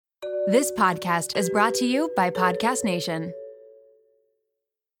This podcast is brought to you by Podcast Nation.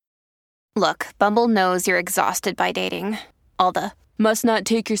 Look, Bumble knows you're exhausted by dating. All the, must not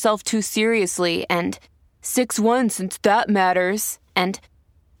take yourself too seriously, and 6'1" since that matters, and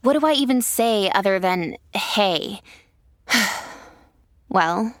what do I even say other than, hey?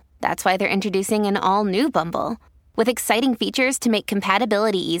 Well, that's why they're introducing an all-new Bumble, with exciting features to make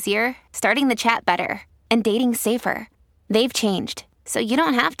compatibility easier, starting the chat better, and dating safer. They've changed, so you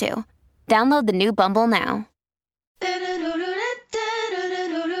don't have to. Download the new Bumble now.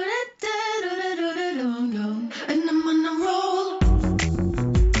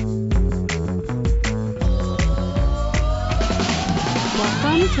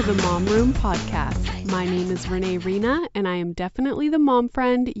 Welcome to the Mom Room Podcast. My name is Renee Rena, and I am definitely the mom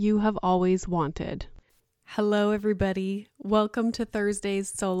friend you have always wanted. Hello, everybody. Welcome to Thursday's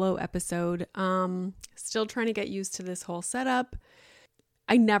solo episode. Still trying to get used to this whole setup.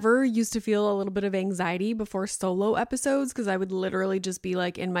 I never used to feel a little bit of anxiety before solo episodes because I would literally just be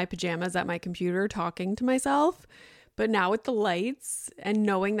like in my pajamas at my computer talking to myself. But now with the lights and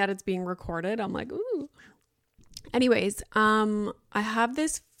knowing that it's being recorded, I'm like, ooh. Anyways, I have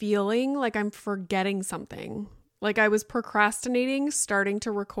this feeling like I'm forgetting something. Like I was procrastinating starting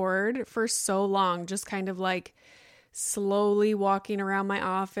to record for so long, just kind of like slowly walking around my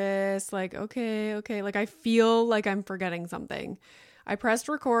office, like, okay. Like I feel like I'm forgetting something. I pressed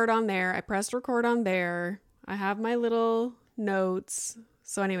record on there. I pressed record on there. I have my little notes.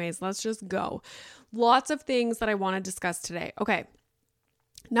 So anyways, let's just go. Lots of things that I want to discuss today. Okay.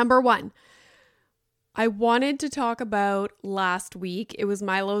 Number one, I wanted to talk about last week. It was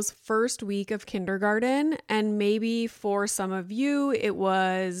Milo's first week of kindergarten, and maybe for some of you, it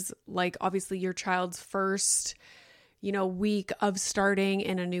was like obviously your child's first, week of starting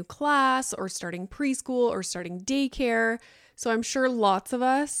in a new class or starting preschool or starting daycare. So I'm sure lots of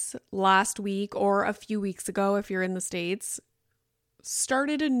us last week or a few weeks ago, if you're in the States,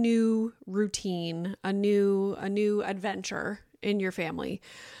 started a new routine, a new adventure in your family.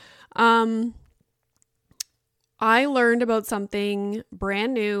 I learned about something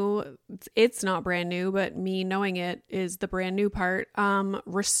brand new. It's not brand new, but me knowing it is the brand new part.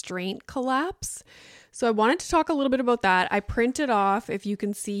 Restraint collapse. So I wanted to talk a little bit about that. I printed off, if you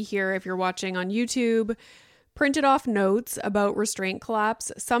can see here, if you're watching on YouTube, printed off notes about restraint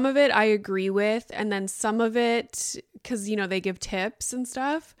collapse. Some of it I agree with, and then some of it, because, they give tips and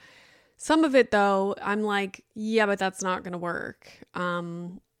stuff. Some of it, though, I'm like, yeah, but that's not going to work.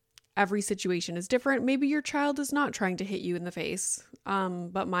 Every situation is different. Maybe your child is not trying to hit you in the face,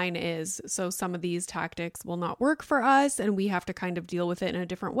 but mine is. So some of these tactics will not work for us, and we have to kind of deal with it in a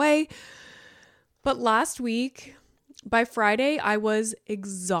different way. But last week, by Friday, I was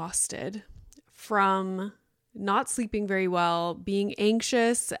exhausted from not sleeping very well, being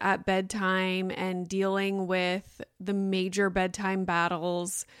anxious at bedtime, and dealing with the major bedtime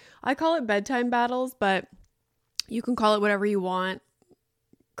battles. I call it bedtime battles, but you can call it whatever you want.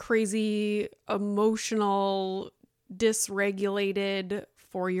 Crazy, emotional, dysregulated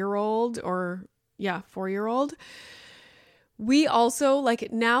 4-year-old. We also,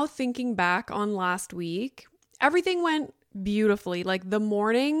 now thinking back on last week, everything went beautifully. Like the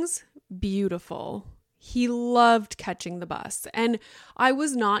mornings, beautiful. He loved catching the bus. And I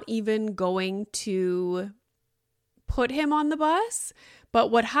was not even going to put him on the bus. But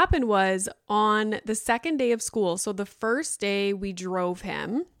what happened was on the second day of school, so the first day we drove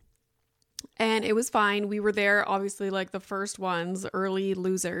him and it was fine. We were there, obviously, like the first ones, early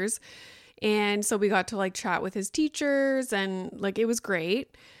losers. And so we got to chat with his teachers and it was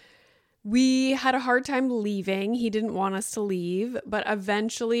great. We had a hard time leaving. He didn't want us to leave, but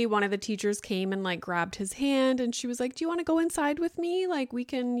eventually one of the teachers came and grabbed his hand and she was like, "Do you want to go inside with me? We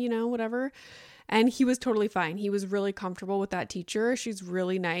can, whatever." And he was totally fine. He was really comfortable with that teacher. She's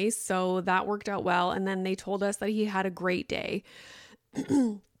really nice. So that worked out well. And then they told us that he had a great day.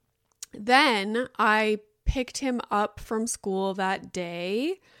 Then I picked him up from school that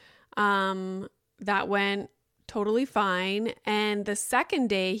day. That went totally fine. And the second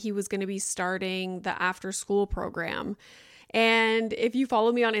day he was going to be starting the after school program. And if you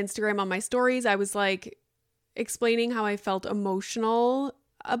follow me on Instagram on my stories, I was explaining how I felt emotional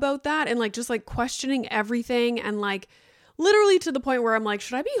about that and just questioning everything and literally to the point where I'm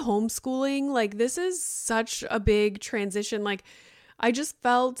should I be homeschooling? This is such a big transition. I just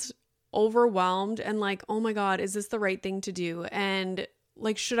felt overwhelmed and oh my God, is this the right thing to do? And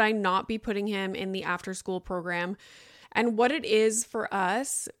should I not be putting him in the after school program? And what it is for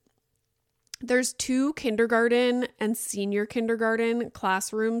us, there's 2 kindergarten and senior kindergarten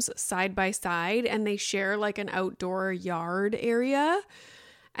classrooms side by side, and they share an outdoor yard area.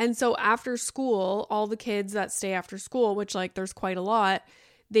 And so after school, all the kids that stay after school, which like there's quite a lot,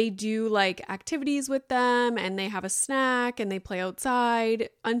 they do like activities with them and they have a snack and they play outside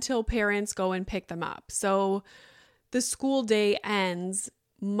until parents go and pick them up. So the school day ends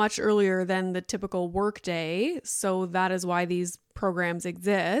much earlier than the typical work day. So that is why these programs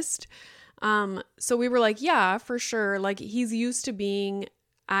exist. So we were like, yeah, for sure. Like he's used to being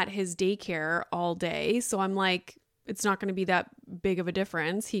at his daycare all day. So I'm like, it's not going to be that big of a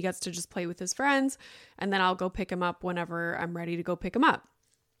difference. He gets to just play with his friends and then I'll go pick him up whenever I'm ready to go pick him up.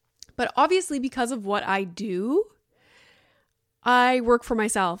 But obviously because of what I do, I work for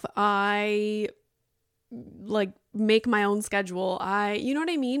myself. I like make my own schedule. You know what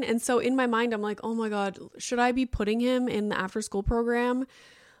I mean? And so in my mind, I'm like, oh my God, should I be putting him in the after school program?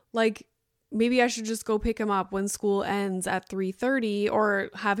 Like maybe I should just go pick him up when school ends at 3:30 or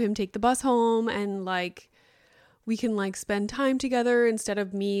have him take the bus home and like we can like spend time together instead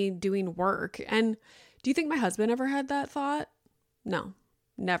of me doing work. And do you think my husband ever had that thought? No,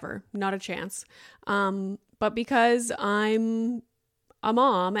 never, not a chance. But because I'm a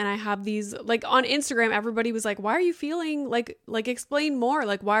mom and I have these, like on Instagram, everybody was like, why are you feeling like explain more?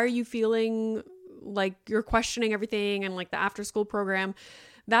 Like, why are you feeling like you're questioning everything and like the after school program?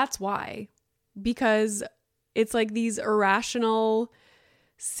 That's why, because it's like these irrational,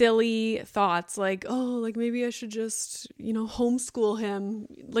 silly thoughts like, oh, like maybe I should just, homeschool him.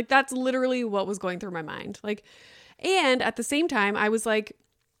 Like that's literally what was going through my mind. Like, and at the same time, I was like,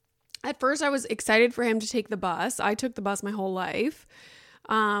 at first I was excited for him to take the bus. I took the bus my whole life.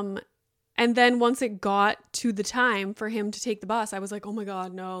 And then once it got to the time for him to take the bus, I was like, oh my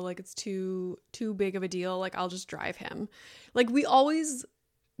God, no, like it's too big of a deal. Like I'll just drive him. Like we always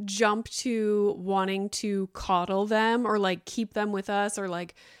jump to wanting to coddle them or like keep them with us or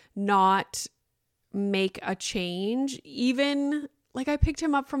like not make a change. Even like I picked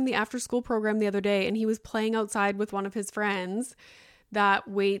him up from the after school program the other day and he was playing outside with one of his friends that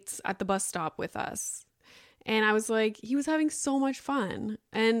waits at the bus stop with us. And I was like, he was having so much fun.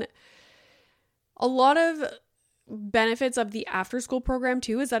 And a lot of benefits of the after school program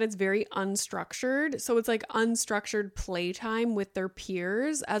too is that it's very unstructured. So it's like unstructured playtime with their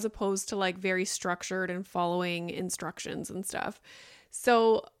peers as opposed to like very structured and following instructions and stuff.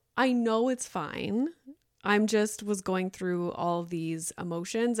 So I know it's fine. I'm just was going through all of these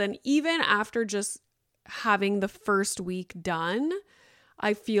emotions. And even after just having the first week done,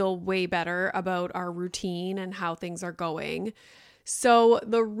 I feel way better about our routine and how things are going. So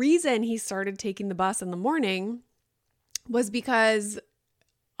the reason he started taking the bus in the morning was because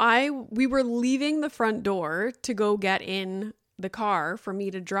we were leaving the front door to go get in the car for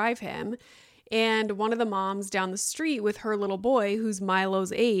me to drive him. And one of the moms down the street with her little boy, who's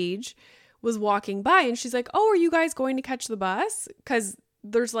Milo's age, was walking by and she's like, oh, are you guys going to catch the bus? Because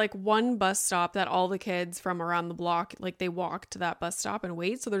there's like one bus stop that all the kids from around the block, like they walk to that bus stop and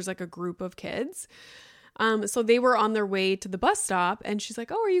wait. So there's like a group of kids. So they were on their way to the bus stop and she's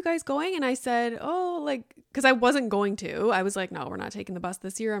like, oh, are you guys going? And I said, oh, like, cause I wasn't going to, I was like, no, we're not taking the bus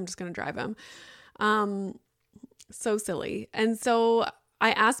this year. I'm just going to drive him. So silly. And so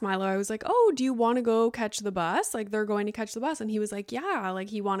I asked Milo, I was like, oh, do you want to go catch the bus? Like they're going to catch the bus. And he was like, yeah, like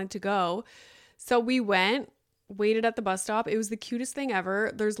he wanted to go. So we went, waited at the bus stop. It was the cutest thing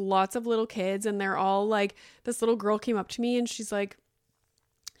ever. There's lots of little kids and they're all like, this little girl came up to me and she's like,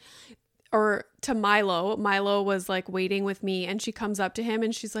 or to Milo was like waiting with me and she comes up to him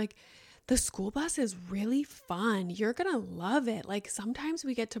and she's like, the school bus is really fun. You're going to love it. Like sometimes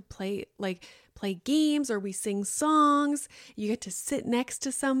we get to play games or we sing songs. You get to sit next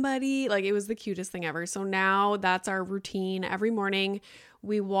to somebody. Like it was the cutest thing ever. So now that's our routine. Every morning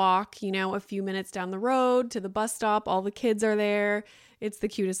we walk, a few minutes down the road to the bus stop. All the kids are there. It's the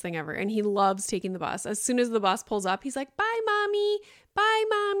cutest thing ever. And he loves taking the bus. As soon as the bus pulls up, he's like, bye, mommy. Bye,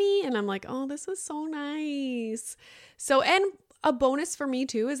 mommy. And I'm like, oh, this is so nice. So, and a bonus for me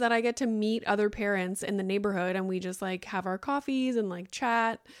too is that I get to meet other parents in the neighborhood and we just like have our coffees and like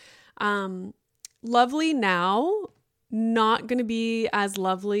chat. Lovely now, not going to be as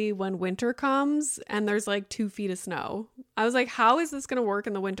lovely when winter comes and there's like 2 feet of snow. I was like, how is this going to work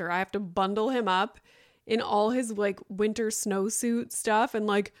in the winter? I have to bundle him up in all his like winter snowsuit stuff and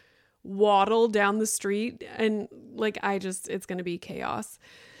like waddle down the street and like it's going to be chaos.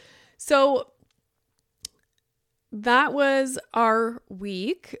 So that was our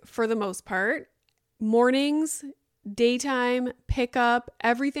week for the most part. Mornings, daytime, pickup,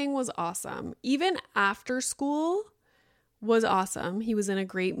 everything was awesome. Even after school was awesome. He was in a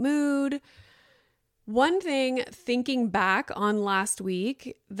great mood. One thing, thinking back on last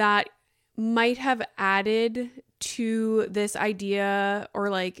week, that might have added to this idea or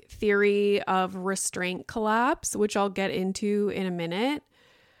like theory of restraint collapse, which I'll get into in a minute,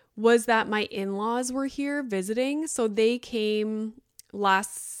 was that my in-laws were here visiting. So they came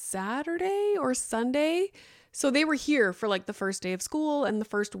last Saturday or Sunday. So they were here for like the first day of school and the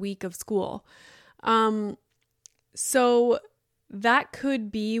first week of school. So that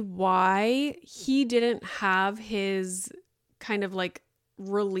could be why he didn't have his kind of like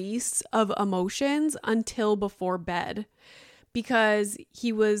release of emotions until before bed, because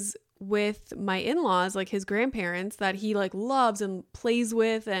he was with my in-laws, like his grandparents that he like loves and plays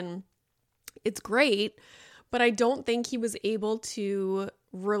with, and it's great. But I don't think he was able to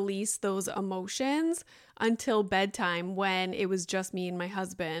release those emotions until bedtime, when it was just me and my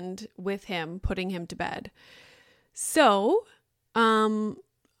husband with him, putting him to bed. So,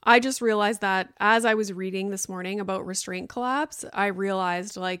 I just realized that as I was reading this morning about restraint collapse, I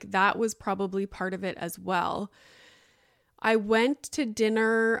realized like that was probably part of it as well. I went to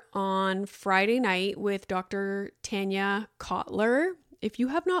dinner on Friday night with Dr. Tanya Kotler. If you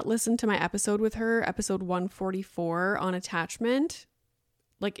have not listened to my episode with her, episode 144 on attachment,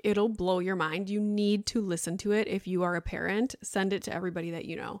 like it'll blow your mind. You need to listen to it if you are a parent. Send it to everybody that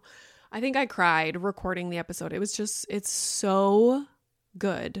you know. I think I cried recording the episode. It's so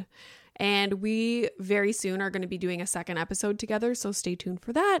good. And we very soon are going to be doing a second episode together, so stay tuned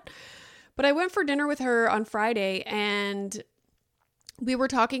for that. But I went for dinner with her on Friday, and we were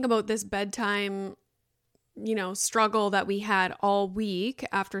talking about this bedtime, struggle that we had all week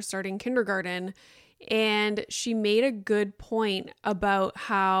after starting kindergarten. And she made a good point about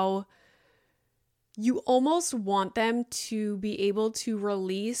how you almost want them to be able to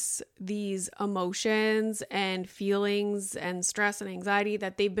release these emotions and feelings and stress and anxiety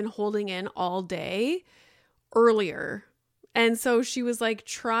that they've been holding in all day earlier. And so she was like,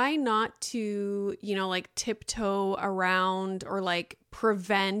 try not to, like tiptoe around or like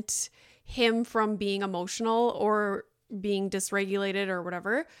prevent him from being emotional or being dysregulated or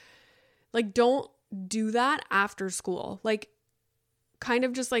whatever. Like, don't do that after school. Like, kind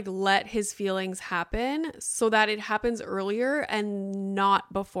of just like let his feelings happen so that it happens earlier and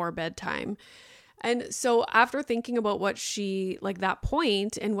not before bedtime. And so after thinking about what she, like that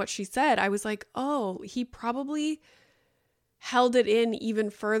point and what she said, I was like, oh, he probably held it in even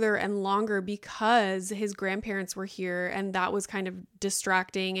further and longer because his grandparents were here and that was kind of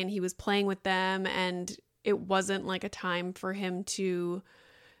distracting and he was playing with them and it wasn't like a time for him to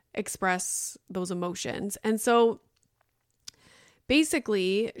express those emotions. And so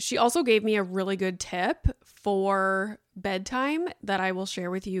basically, she also gave me a really good tip for bedtime that I will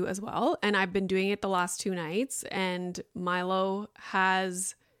share with you as well. And I've been doing it the last 2 nights, and Milo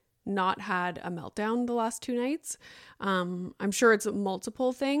has not had a meltdown the last 2 nights. I'm sure it's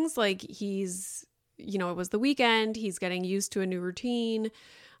multiple things. Like he's, it was the weekend. He's getting used to a new routine.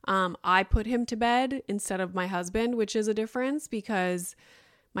 I put him to bed instead of my husband, which is a difference because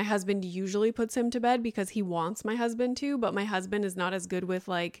my husband usually puts him to bed because he wants my husband to, but my husband is not as good with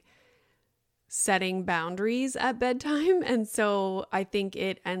like setting boundaries at bedtime. And so I think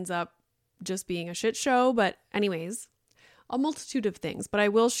it ends up just being a shit show. But anyways, a multitude of things, but I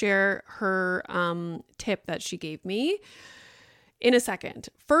will share her tip that she gave me in a second.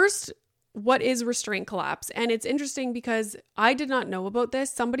 First, what is restraint collapse? And it's interesting because I did not know about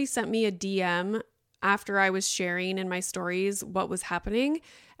this. Somebody sent me a DM after I was sharing in my stories what was happening.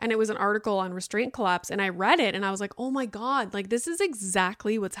 And it was an article on restraint collapse. And I read it and I was like, oh my God, like this is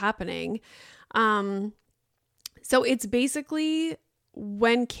exactly what's happening. So it's basically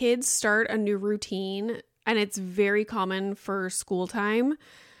when kids start a new routine, and it's very common for school time.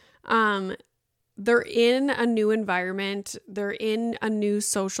 They're in a new environment. They're in a new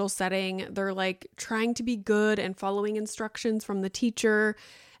social setting. They're like trying to be good and following instructions from the teacher.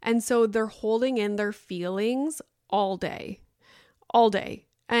 And so they're holding in their feelings all day.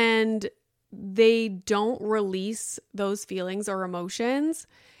 And they don't release those feelings or emotions.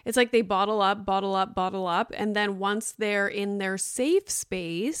 It's like they bottle up. And then once they're in their safe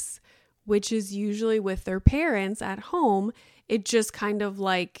space, which is usually with their parents at home, it just kind of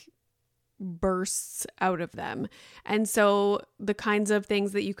like bursts out of them. And so the kinds of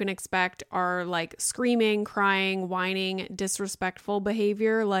things that you can expect are like screaming, crying, whining, disrespectful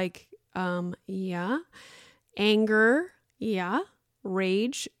behavior, like, anger,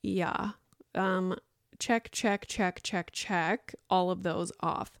 rage, check, all of those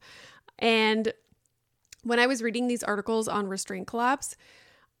off. And when I was reading these articles on restraint collapse,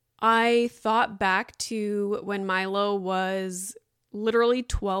 I thought back to when Milo was literally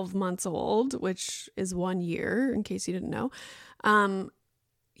 12 months old, which is 1 year, in case you didn't know.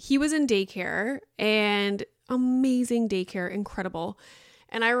 he was in daycare, and amazing daycare, incredible.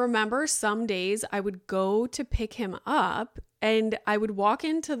 And I remember some days I would go to pick him up and I would walk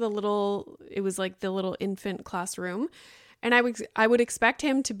into it was like the little infant classroom, and I would expect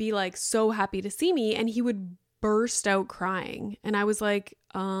him to be like so happy to see me, and he would burst out crying. And I was like,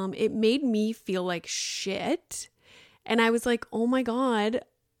 it made me feel like shit. And I was like, oh my God,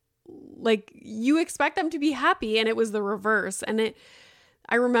 like you expect them to be happy. And it was the reverse. And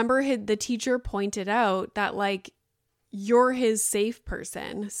I remember the teacher pointed out that like, you're his safe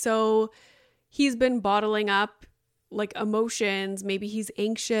person. So he's been bottling up like emotions. Maybe he's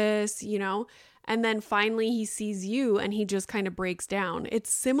anxious, and then finally he sees you and he just kind of breaks down.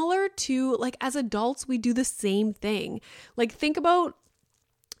 It's similar to like as adults, we do the same thing. Like think about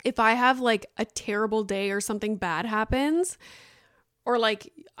if I have like a terrible day or something bad happens, or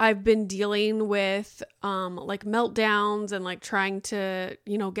like I've been dealing with like meltdowns and like trying to,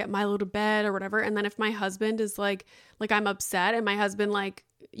 get Milo to bed or whatever. And then if my husband is like I'm upset and my husband like,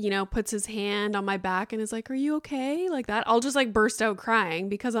 puts his hand on my back and is like, are you okay? Like that, I'll just like burst out crying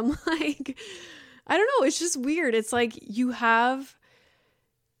because I'm like, I don't know. It's just weird. It's like you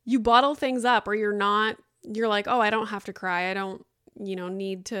bottle things up, or you're like, oh, I don't have to cry. I don't,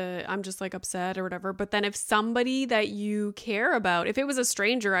 need to, I'm just like upset or whatever. But then if somebody that you care about, if it was a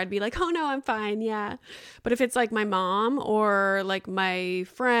stranger, I'd be like, oh no, I'm fine. Yeah. But if it's like my mom or like my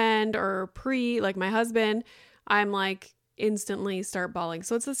friend or like my husband, I'm like instantly start bawling.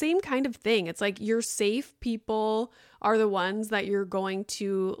 So it's the same kind of thing. It's like your safe people are the ones that you're going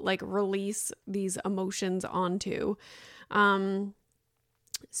to like release these emotions onto.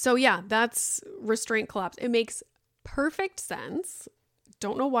 So yeah, that's restraint collapse. It makes perfect sense.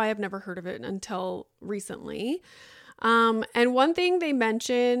 Don't know why I've never heard of it until recently. And one thing they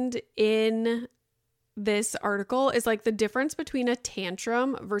mentioned in this article is like the difference between a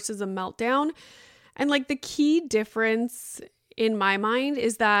tantrum versus a meltdown. And like the key difference in my mind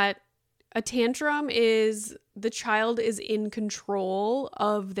is that a tantrum is the child is in control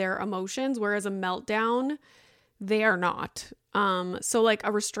of their emotions, whereas a meltdown, they are not. So like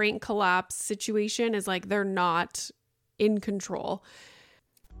a restraint collapse situation is like they're not in control.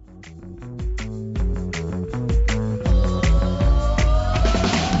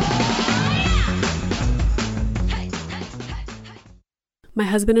 My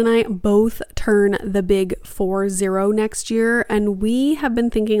husband and I both turn the big 40 next year, and we have been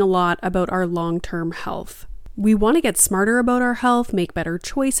thinking a lot about our long-term health. We want to get smarter about our health, make better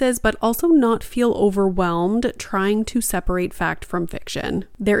choices, but also not feel overwhelmed trying to separate fact from fiction.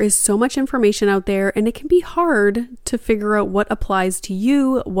 There is so much information out there, and it can be hard to figure out what applies to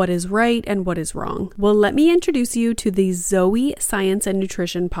you, what is right, and what is wrong. Well, let me introduce you to the Zoe Science and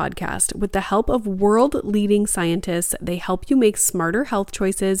Nutrition podcast. With the help of world-leading scientists, they help you make smarter health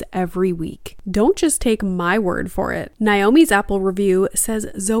choices every week. Don't just take my word for it. Naomi's Apple review says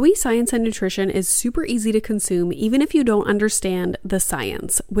Zoe Science and Nutrition is super easy to consume even if you don't understand the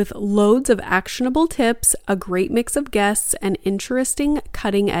science, with loads of actionable tips, a great mix of guests, and interesting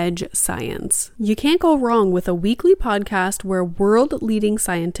cutting-edge science. You can't go wrong with a weekly podcast where world-leading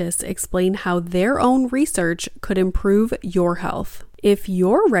scientists explain how their own research could improve your health. If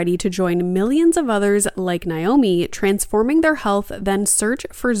you're ready to join millions of others like Naomi transforming their health, then search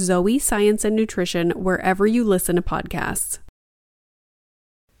for Zoe Science and Nutrition wherever you listen to podcasts.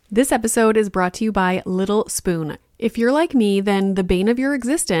 This episode is brought to you by Little Spoon. If you're like me, then the bane of your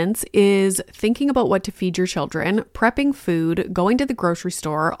existence is thinking about what to feed your children, prepping food, going to the grocery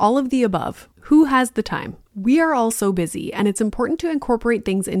store, all of the above. Who has the time? We are all so busy, and it's important to incorporate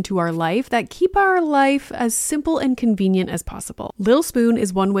things into our life that keep our life as simple and convenient as possible. Little Spoon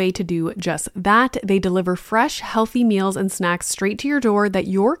is one way to do just that. They deliver fresh, healthy meals and snacks straight to your door that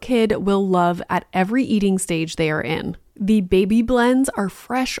your kid will love at every eating stage they are in. The baby blends are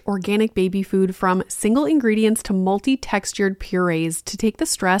fresh, organic baby food from single ingredients to multi-textured purees to take the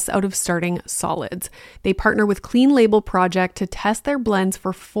stress out of starting solids. They partner with Clean Label Project to test their blends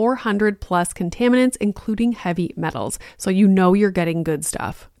for 400 plus contaminants, including heavy metals, so you know you're getting good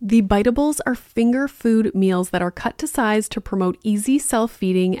stuff. The Biteables are finger food meals that are cut to size to promote easy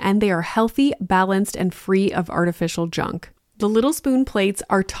self-feeding, and they are healthy, balanced, and free of artificial junk. The Little Spoon plates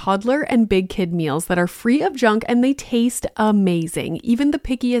are toddler and big kid meals that are free of junk, and they taste amazing. Even the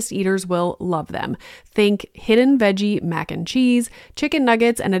pickiest eaters will love them. Think hidden veggie mac and cheese, chicken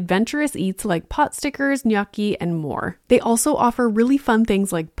nuggets, and adventurous eats like pot stickers, gnocchi, and more. They also offer really fun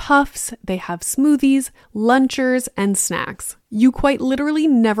things like puffs. They have smoothies, lunchers, and snacks. You quite literally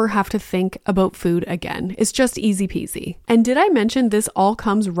never have to think about food again. It's just easy peasy. And did I mention this all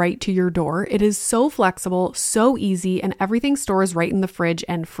comes right to your door? It is so flexible, so easy, and everything stores right in the fridge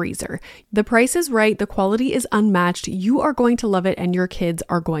and freezer. The price is right, the quality is unmatched. You are going to love it and your kids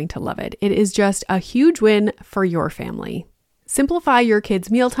are going to love it. It is just a huge win for your family. Simplify your kids'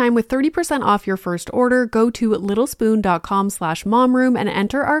 mealtime with 30% off your first order. Go to littlespoon.com/momroom and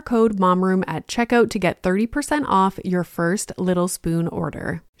enter our code momroom at checkout to get 30% off your first Little Spoon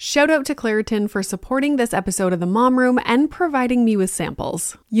order. Shout out to Claritin for supporting this episode of the Mom Room and providing me with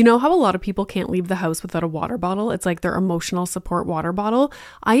samples. You know how a lot of people can't leave the house without a water bottle? It's like their emotional support water bottle.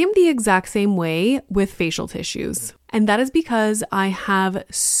 I am the exact same way with facial tissues. And that is because I have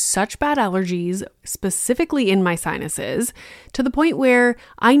such bad allergies, specifically in my sinuses, to the point where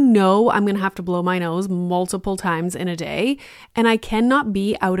I know I'm going to have to blow my nose multiple times in a day, and I cannot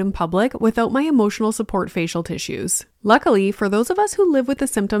be out in public without my emotional support facial tissues. Luckily, for those of us who live with the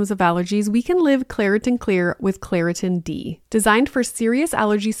symptoms of allergies, we can live Claritin Clear with Claritin D. Designed for serious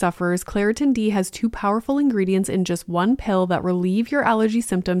allergy sufferers, Claritin D has 2 powerful ingredients in just one pill that relieve your allergy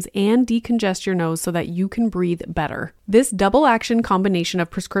symptoms and decongest your nose so that you can breathe better. This double action combination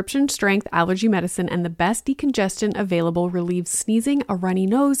of prescription strength allergy medicine and the best decongestant available relieves sneezing, a runny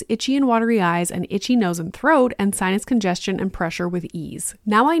nose, itchy and watery eyes, an itchy nose and throat, and sinus congestion and pressure with ease.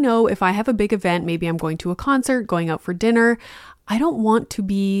 Now I know if I have a big event, maybe I'm going to a concert, going out for dinner, I don't want to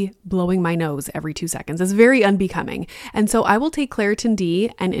be blowing my nose every 2 seconds. It's very unbecoming. And so I will take Claritin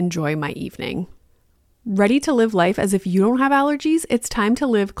D and enjoy my evening. Ready to live life as if you don't have allergies? It's time to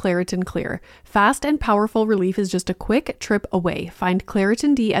live Claritin Clear. Fast and powerful relief is just a quick trip away. Find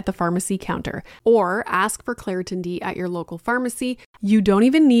Claritin D at the pharmacy counter or ask for Claritin D at your local pharmacy. You don't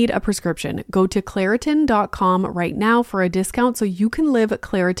even need a prescription. Go to Claritin.com right now for a discount so you can live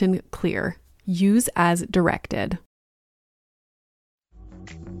Claritin Clear. Use as directed.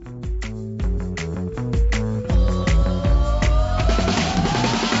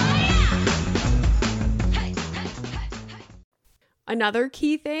 Another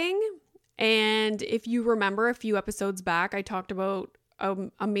key thing, and if you remember a few episodes back, I talked about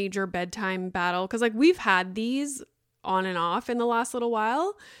a major bedtime battle because like we've had these on and off in the last little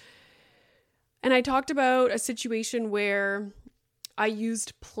while. And I talked about a situation where I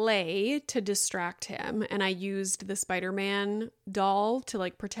used play to distract him, and I used the Spider-Man doll to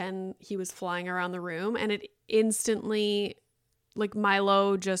like pretend he was flying around the room, and it instantly, like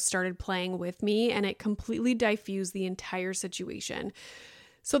Milo just started playing with me and it completely diffused the entire situation.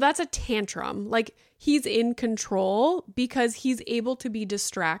 So that's a tantrum. Like he's in control because he's able to be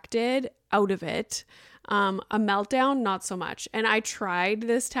distracted out of it. A meltdown, not so much. And I tried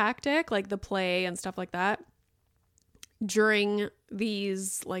this tactic, like the play and stuff like that, during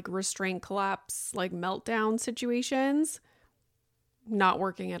these like restraint collapse, like meltdown situations. Not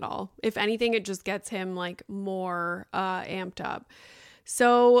working at all. If anything, it just gets him like more amped up.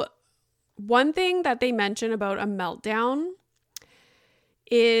 So one thing that they mention about a meltdown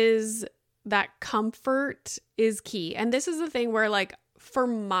is that comfort is key. And this is the thing where like for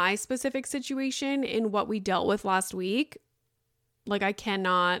my specific situation in what we dealt with last week, like I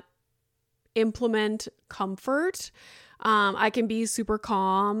cannot implement comfort. I can be super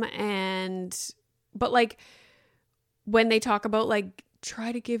calm but like when they talk about like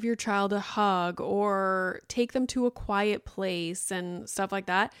try to give your child a hug or take them to a quiet place and stuff like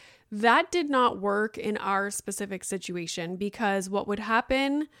that, that did not work in our specific situation because what would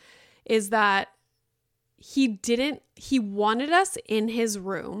happen is that he wanted us in his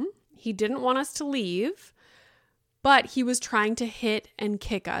room. He didn't want us to leave, but he was trying to hit and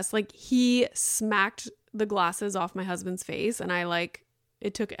kick us. Like he smacked the glasses off my husband's face and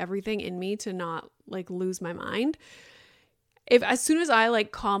it took everything in me to not like lose my mind. As soon as I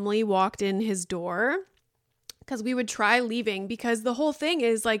like calmly walked in his door, because we would try leaving, because the whole thing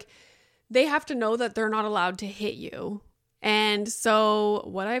is like they have to know that they're not allowed to hit you. And so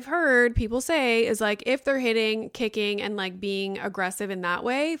what I've heard people say is like if they're hitting, kicking, and like being aggressive in that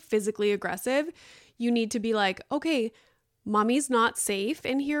way, physically aggressive, you need to be like, okay, mommy's not safe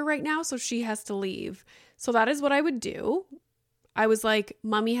in here right now, so she has to leave. So that is what I would do. I was like,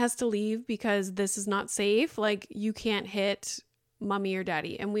 mommy has to leave because this is not safe. Like you can't hit mommy or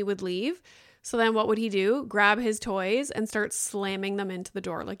daddy. And we would leave. So then what would he do? Grab his toys and start slamming them into the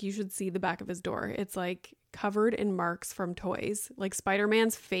door. Like you should see the back of his door. It's like covered in marks from toys. Like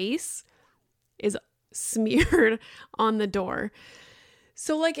Spider-Man's face is smeared on the door.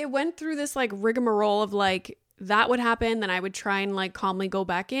 So like it went through this like rigmarole of like that would happen. Then I would try and like calmly go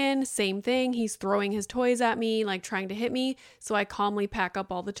back in. Same thing. He's throwing his toys at me, like trying to hit me. So I calmly pack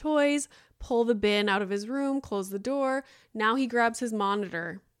up all the toys, pull the bin out of his room, close the door. Now he grabs his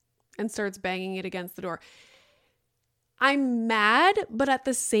monitor and starts banging it against the door. I'm mad, but at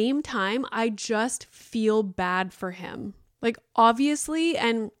the same time, I just feel bad for him. Like, obviously,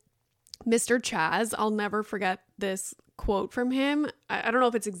 and Mr. Chaz, I'll never forget this quote from him. I don't know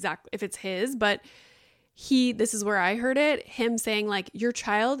if it's his, but this is where I heard it, him saying like, your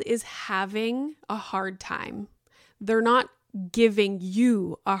child is having a hard time. They're not giving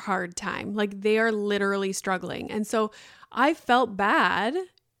you a hard time. Like, they are literally struggling. And so I felt bad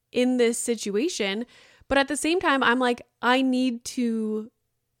in this situation, but at the same time, I'm like, I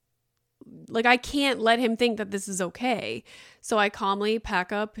can't let him think that this is okay. So I calmly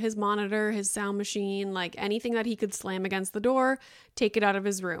pack up his monitor, his sound machine, like anything that he could slam against the door, take it out of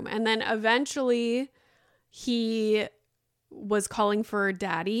his room. And then eventually he was calling for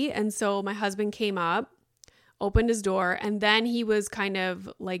daddy. And so my husband came up, opened his door, and then he was kind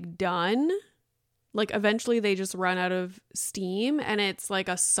of like done. Like, eventually they just run out of steam and it's like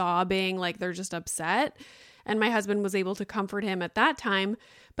a sobbing, like they're just upset. And my husband was able to comfort him at that time.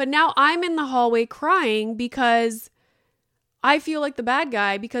 But now I'm in the hallway crying because I feel like the bad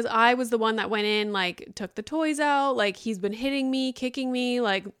guy, because I was the one that went in, like took the toys out, like he's been hitting me, kicking me,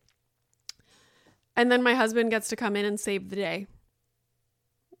 like, and then my husband gets to come in and save the day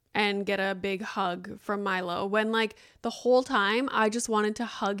and get a big hug from Milo, when like the whole time I just wanted to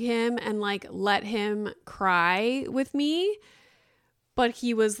hug him and like let him cry with me. But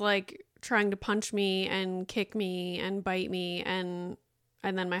he was like trying to punch me and kick me and bite me, and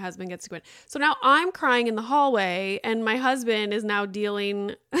then my husband gets to go in. So now I'm crying in the hallway and my husband is now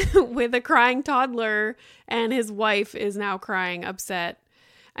dealing with a crying toddler and his wife is now crying, upset.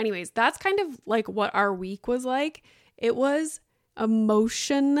 Anyways, that's kind of like what our week was like. It was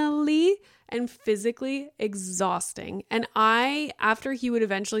emotionally and physically exhausting. And after he would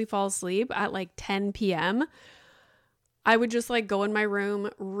eventually fall asleep at like 10 p.m., I would just like go in my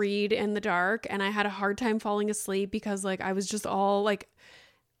room, read in the dark, and I had a hard time falling asleep because like I was just all like,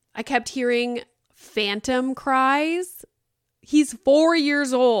 I kept hearing phantom cries. He's 4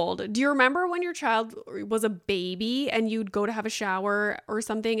 years old. Do you remember when your child was a baby and you'd go to have a shower or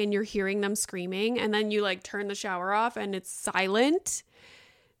something and you're hearing them screaming and then you like turn the shower off and it's silent?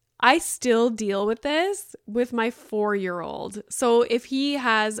 I still deal with this with my 4-year-old. So if he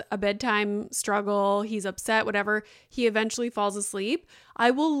has a bedtime struggle, he's upset, whatever, he eventually falls asleep,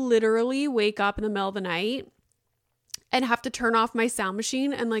 I will literally wake up in the middle of the night and have to turn off my sound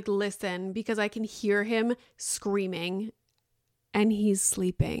machine and like listen because I can hear him screaming and he's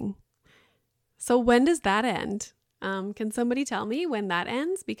sleeping. So when does that end? Can somebody tell me when that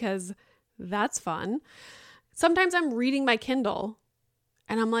ends? Because that's fun. Sometimes I'm reading my Kindle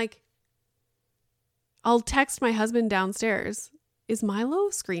and I'm like, I'll text my husband downstairs. Is Milo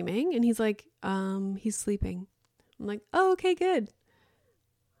screaming? And he's like, he's sleeping. I'm like, oh, okay, good.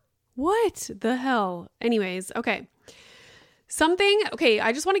 What the hell? Anyways, okay.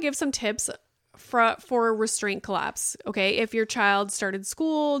 I just want to give some tips for restraint collapse. Okay. If your child started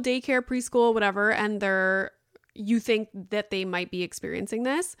school, daycare, preschool, whatever, and you think that they might be experiencing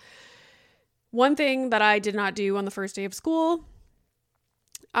this. One thing that I did not do on the first day of school,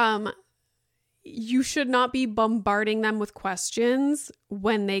 you should not be bombarding them with questions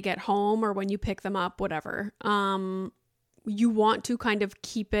when they get home or when you pick them up, whatever. You want to kind of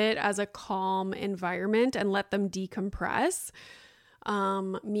keep it as a calm environment and let them decompress.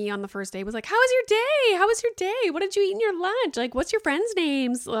 Me on the first day was like, how was your day? How was your day? What did you eat in your lunch? Like, what's your friends'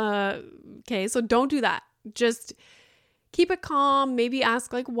 names? Okay, so don't do that. Just keep it calm. Maybe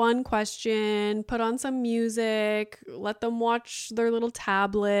ask like one question, put on some music, let them watch their little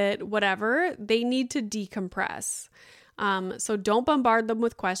tablet, whatever. They need to decompress. So don't bombard them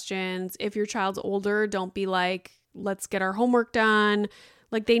with questions. If your child's older, don't be like, let's get our homework done.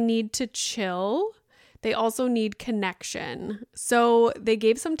 Like, they need to chill. They also need connection. So they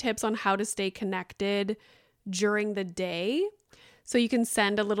gave some tips on how to stay connected during the day. So you can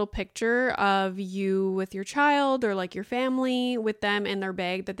send a little picture of you with your child or like your family with them in their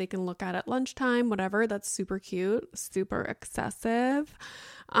bag that they can look at lunchtime, whatever. That's super cute, super excessive.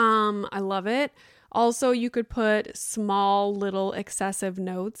 I love it. Also, you could put small little excessive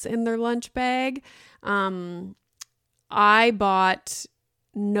notes in their lunch bag. I bought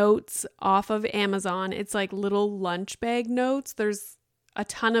notes off of Amazon. It's like little lunch bag notes. There's a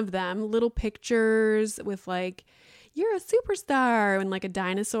ton of them, little pictures with like, you're a superstar and like a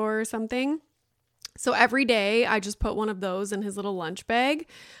dinosaur or something. So every day I just put one of those in his little lunch bag.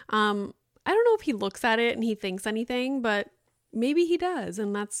 I don't know if he looks at it and he thinks anything, but maybe he does.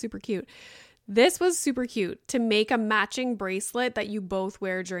 And that's super cute. This was super cute, to make a matching bracelet that you both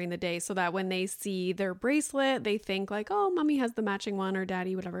wear during the day so that when they see their bracelet, they think like, oh, mommy has the matching one or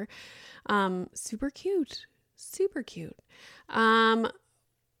daddy, whatever. Super cute. Super cute.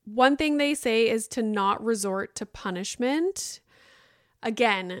 One thing they say is to not resort to punishment.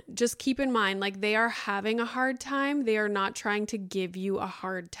 Again, just keep in mind, like, they are having a hard time. They are not trying to give you a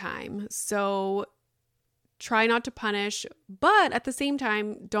hard time. So try not to punish, but at the same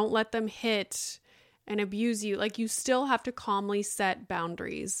time, don't let them hit and abuse you. Like, you still have to calmly set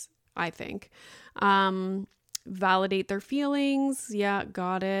boundaries, I think. Validate their feelings. Yeah,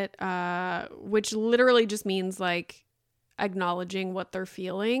 got it. Which literally just means like acknowledging what they're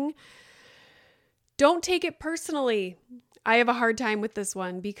feeling. Don't take it personally. I have a hard time with this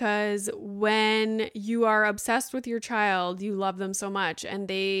one because when you are obsessed with your child, you love them so much, and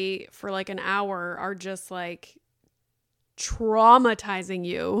they, for like an hour, are just like traumatizing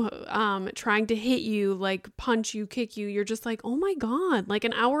you, trying to hit you, like punch you, kick you. You're just like, oh my God, like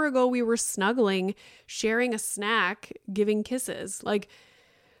an hour ago we were snuggling, sharing a snack, giving kisses. Like,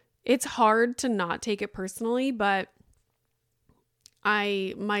 it's hard to not take it personally, but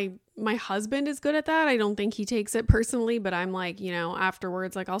my husband is good at that. I don't think he takes it personally, but I'm like, you know,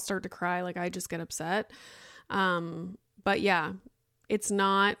 afterwards, like I'll start to cry. Like I just get upset. But yeah, it's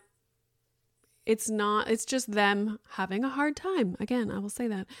just them having a hard time. Again, I will say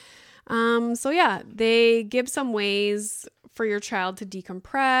that. So yeah, they give some ways for your child to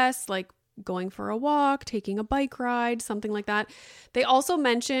decompress, like going for a walk, taking a bike ride, something like that. They also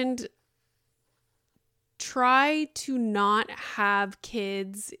mentioned try to not have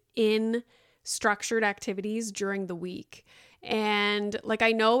kids in structured activities during the week. And like,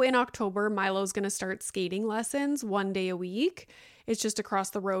 I know in October, Milo's going to start skating lessons 1 day a week. It's just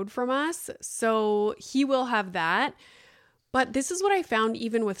across the road from us. So he will have that. But this is what I found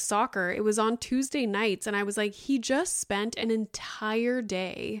even with soccer. It was on Tuesday nights, and I was like, he just spent an entire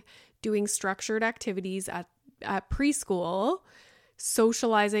day doing structured activities at preschool,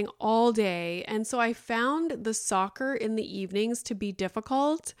 socializing all day. And so I found the soccer in the evenings to be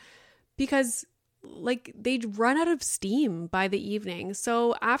difficult because like they'd run out of steam by the evening.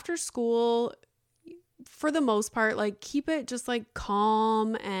 So after school, for the most part, like keep it just like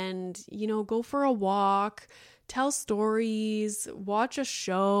calm and, you know, go for a walk, tell stories, watch a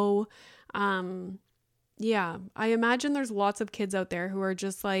show. Yeah, I imagine there's lots of kids out there who are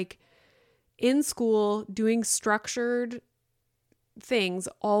just like in school doing structured things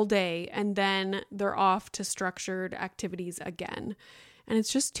all day, and then they're off to structured activities again. And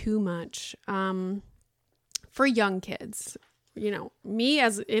it's just too much for young kids. You know, me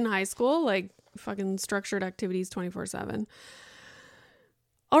as in high school, like fucking structured activities 24/7.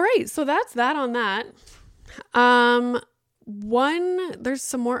 All right, so that's that on that. There's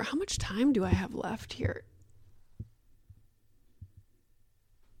some more. How much time do I have left here?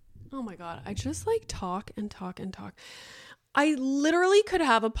 Oh my God, I just like talk and talk and talk. I literally could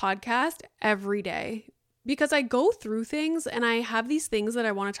have a podcast every day because I go through things and I have these things that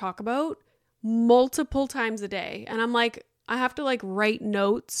I want to talk about multiple times a day. And I'm like, I have to like write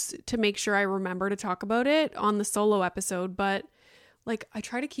notes to make sure I remember to talk about it on the solo episode. But like, I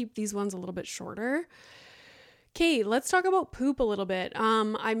try to keep these ones a little bit shorter. Okay, let's talk about poop a little bit.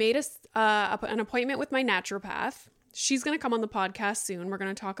 I made an appointment with my naturopath. She's going to come on the podcast soon. We're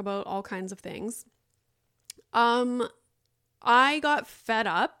going to talk about all kinds of things. I got fed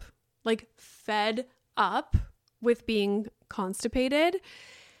up with being constipated.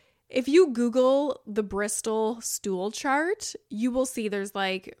 If you Google the Bristol stool chart, you will see there's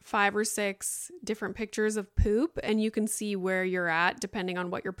like 5 or 6 different pictures of poop, and you can see where you're at depending on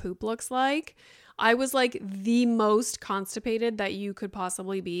what your poop looks like. I was like the most constipated that you could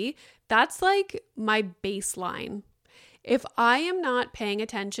possibly be. That's like my baseline. If I am not paying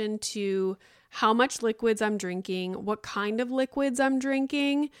attention to how much liquids I'm drinking, what kind of liquids I'm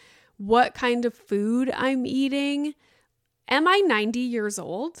drinking, what kind of food I'm eating, am I 90 years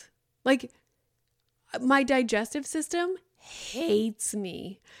old? Like, my digestive system hates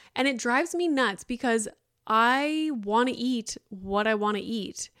me, and it drives me nuts because I want to eat what I want to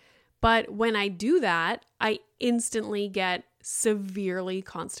eat. But when I do that, I instantly get severely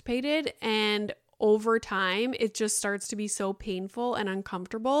constipated, and over time, it just starts to be so painful and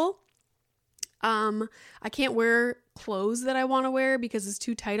uncomfortable. I can't wear clothes that I want to wear because it's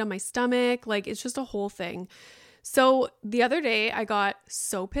too tight on my stomach. Like, it's just a whole thing. So the other day I got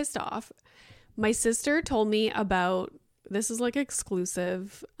so pissed off. My sister told me about, this is like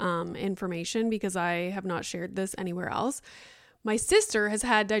exclusive information because I have not shared this anywhere else. My sister has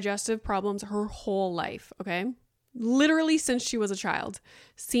had digestive problems her whole life. Okay. literally since she was a child,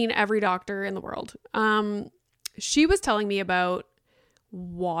 seen every doctor in the world. She was telling me about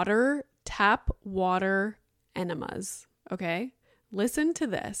tap water enemas. Okay. Listen to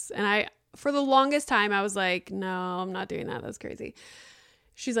this. And for the longest time, I was like, no, I'm not doing that. That's crazy.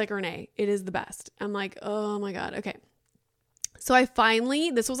 She's like, Renee, it is the best. I'm like, oh my God. Okay. So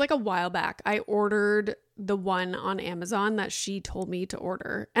this was like a while back, I ordered the one on Amazon that she told me to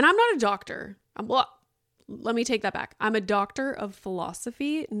order. And I'm not a doctor. Let me take that back. I'm a doctor of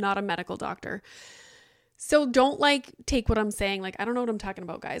philosophy, not a medical doctor. So don't take what I'm saying. I don't know what I'm talking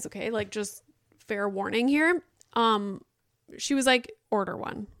about, guys. Okay. Just fair warning here. She was like, order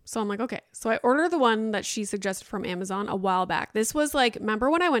one. So I'm like, okay. So I ordered the one that she suggested from Amazon a while back. This was remember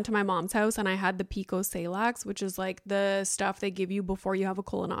when I went to my mom's house and I had the Pico Salax, which is the stuff they give you before you have a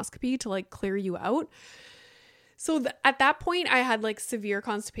colonoscopy to clear you out. So at that point I had severe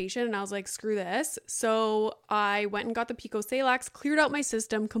constipation and I was like, screw this. So I went and got the Pico Salax, cleared out my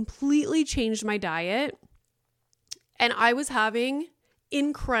system, completely changed my diet. And I was having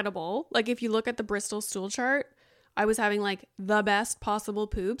incredible, if you look at the Bristol stool chart, I was having the best possible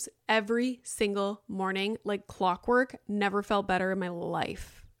poops every single morning, clockwork. Never felt better in my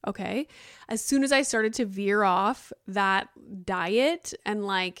life. Okay. As soon as I started to veer off that diet and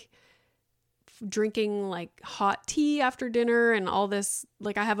drinking hot tea after dinner and all this,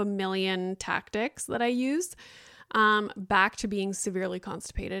 I have a million tactics that I use, back to being severely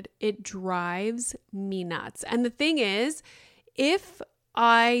constipated. It drives me nuts. And the thing is, if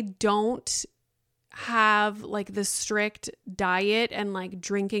I don't have the strict diet and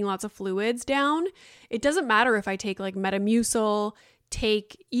drinking lots of fluids down, it doesn't matter if I take Metamucil,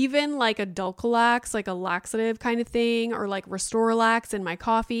 take even a Dulcolax, a laxative kind of thing, or Restorelax in my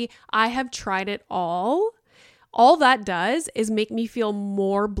coffee. I have tried it all. All that does is make me feel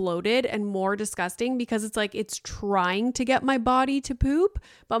more bloated and more disgusting because it's trying to get my body to poop,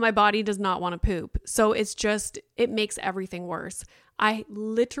 but my body does not want to poop. So it makes everything worse. I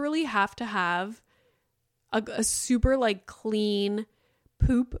literally have to have a super clean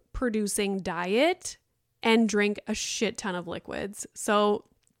poop producing diet and drink a shit ton of liquids. So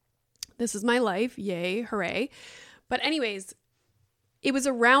this is my life. Yay. Hooray. But anyways, it was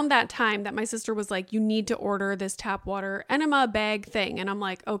around that time that my sister was like, you need to order this tap water enema bag thing. And I'm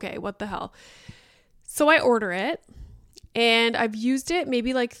like, okay, what the hell? So I order it and I've used it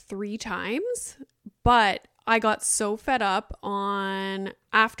maybe 3 times, but I got so fed up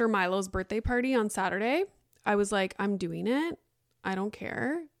after Milo's birthday party on Saturday. I was like, I'm doing it. I don't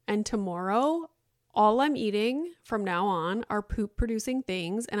care. And tomorrow, all I'm eating from now on are poop producing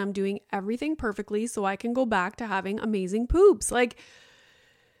things. And I'm doing everything perfectly so I can go back to having amazing poops.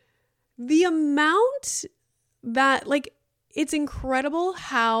 The amount that it's incredible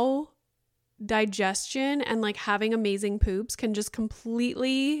how digestion and having amazing poops can just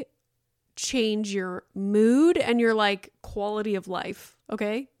completely change your mood and your quality of life.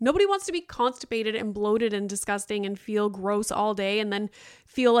 Okay. Nobody wants to be constipated and bloated and disgusting and feel gross all day and then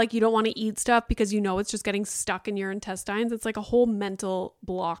feel like you don't want to eat stuff because it's just getting stuck in your intestines. It's a whole mental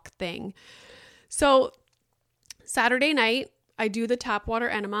block thing. So Saturday night, I do the tap water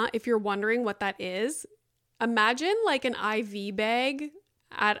enema. If you're wondering what that is, imagine an IV bag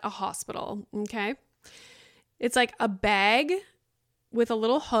at a hospital. Okay. It's a bag with a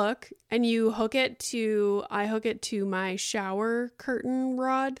little hook and I hook it to my shower curtain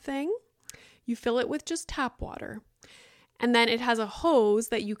rod thing. You fill it with just tap water. And then it has a hose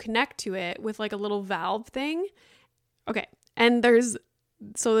that you connect to it with a little valve thing. Okay. And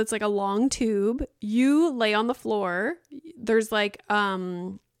so it's a long tube. You lay on the floor. There's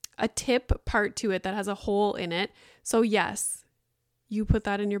a tip part to it that has a hole in it. So yes, you put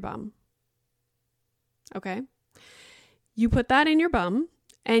that in your bum. Okay. You put that in your bum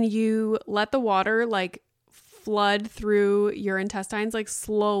and you let the water flood through your intestines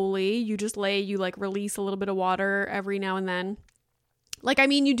slowly. You just release a little bit of water every now and then.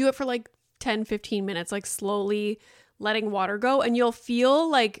 You do it for 10, 15 minutes, slowly letting water go, and you'll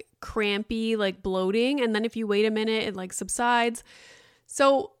feel crampy, bloating. And then if you wait a minute, it subsides.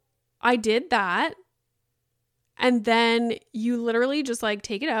 So I did that. And then you literally just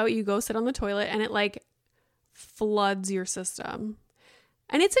take it out. You go sit on the toilet and it floods your system.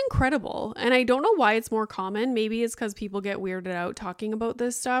 And it's incredible. And I don't know why it's more common. Maybe it's because people get weirded out talking about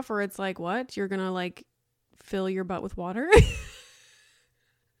this stuff, or it's what? You're going to fill your butt with water? I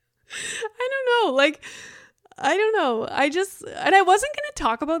don't know. I don't know. And I wasn't going to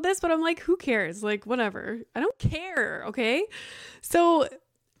talk about this, but I'm who cares? Whatever. I don't care. Okay. So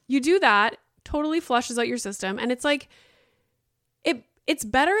you do that, totally flushes out your system. And it's it's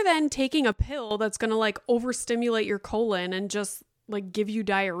better than taking a pill that's going to like overstimulate your colon and just like give you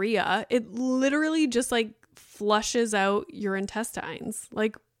diarrhea. It literally just like flushes out your intestines.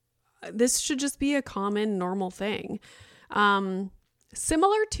 Like this should just be a common normal thing.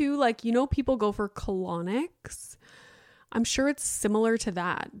 Similar to like, you know, people go for colonics. I'm sure it's similar to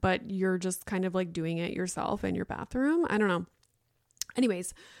that, but you're just kind of like doing it yourself in your bathroom. I don't know.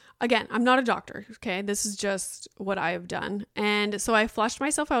 Anyways, again, I'm not a doctor, okay? This is just what I have done. And so I flushed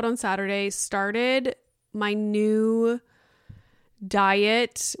myself out on Saturday, started my new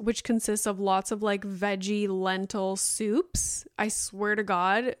diet, which consists of lots of like veggie lentil soups. I swear to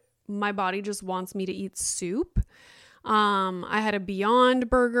God, my body just wants me to eat soup. I had a Beyond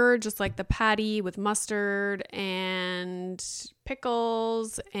Burger, just like the patty with mustard and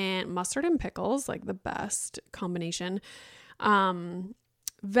pickles, and mustard and pickles, like the best combination. Veggies,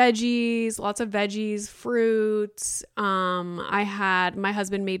 lots of veggies, fruits. I had, my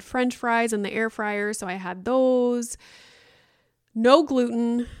husband made French fries in the air fryer, so I had those. No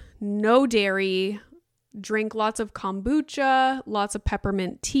gluten, no dairy. Drink lots of kombucha, lots of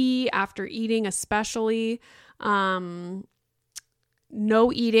peppermint tea after eating, especially. No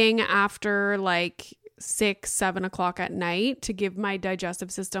eating after like 6-7 o'clock at night to give my digestive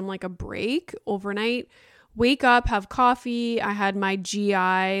system like a break overnight. Wake up, have coffee. I had my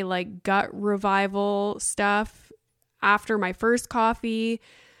GI like gut revival stuff after my first coffee.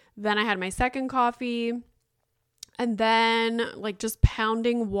 Then I had my second coffee, and then like just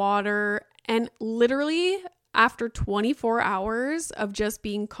pounding water. And literally after 24 hours of just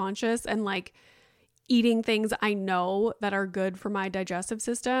being conscious and like eating things I know that are good for my digestive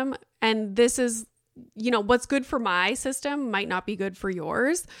system. And this is, you know, what's good for my system might not be good for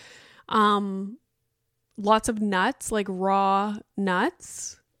yours. Lots of nuts, like raw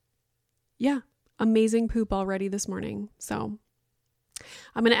nuts. Yeah, amazing poop already this morning. So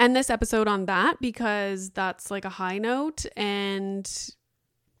I'm going to end this episode on that because that's like a high note. And,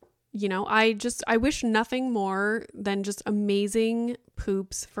 you know, I wish nothing more than just amazing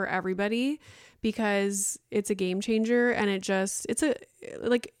poops for everybody, because it's a game changer, and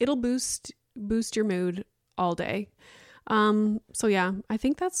it'll boost your mood all day. So yeah, I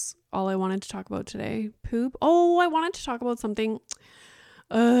think that's all I wanted to talk about today. Poop. Oh, I wanted to talk about something.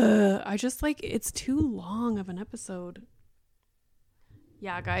 I just like, it's too long of an episode.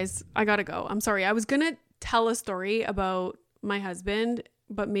 Yeah, guys, I gotta go. I'm sorry. I was gonna tell a story about my husband,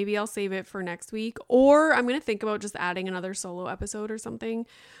 but maybe I'll save it for next week, or I'm gonna think about just adding another solo episode or something.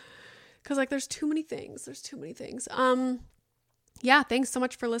 Cause like there's too many things. Yeah, thanks so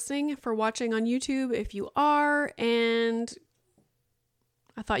much for listening, for watching on YouTube if you are. And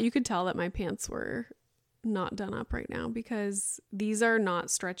I thought you could tell that my pants were not done up right now because these are not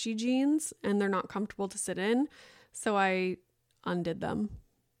stretchy jeans and they're not comfortable to sit in. So I undid them.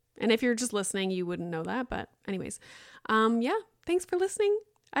 And if you're just listening, you wouldn't know that. But anyways, yeah, thanks for listening.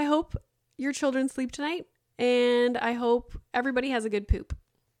 I hope your children sleep tonight, and I hope everybody has a good poop.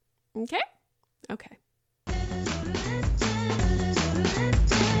 Okay? Okay.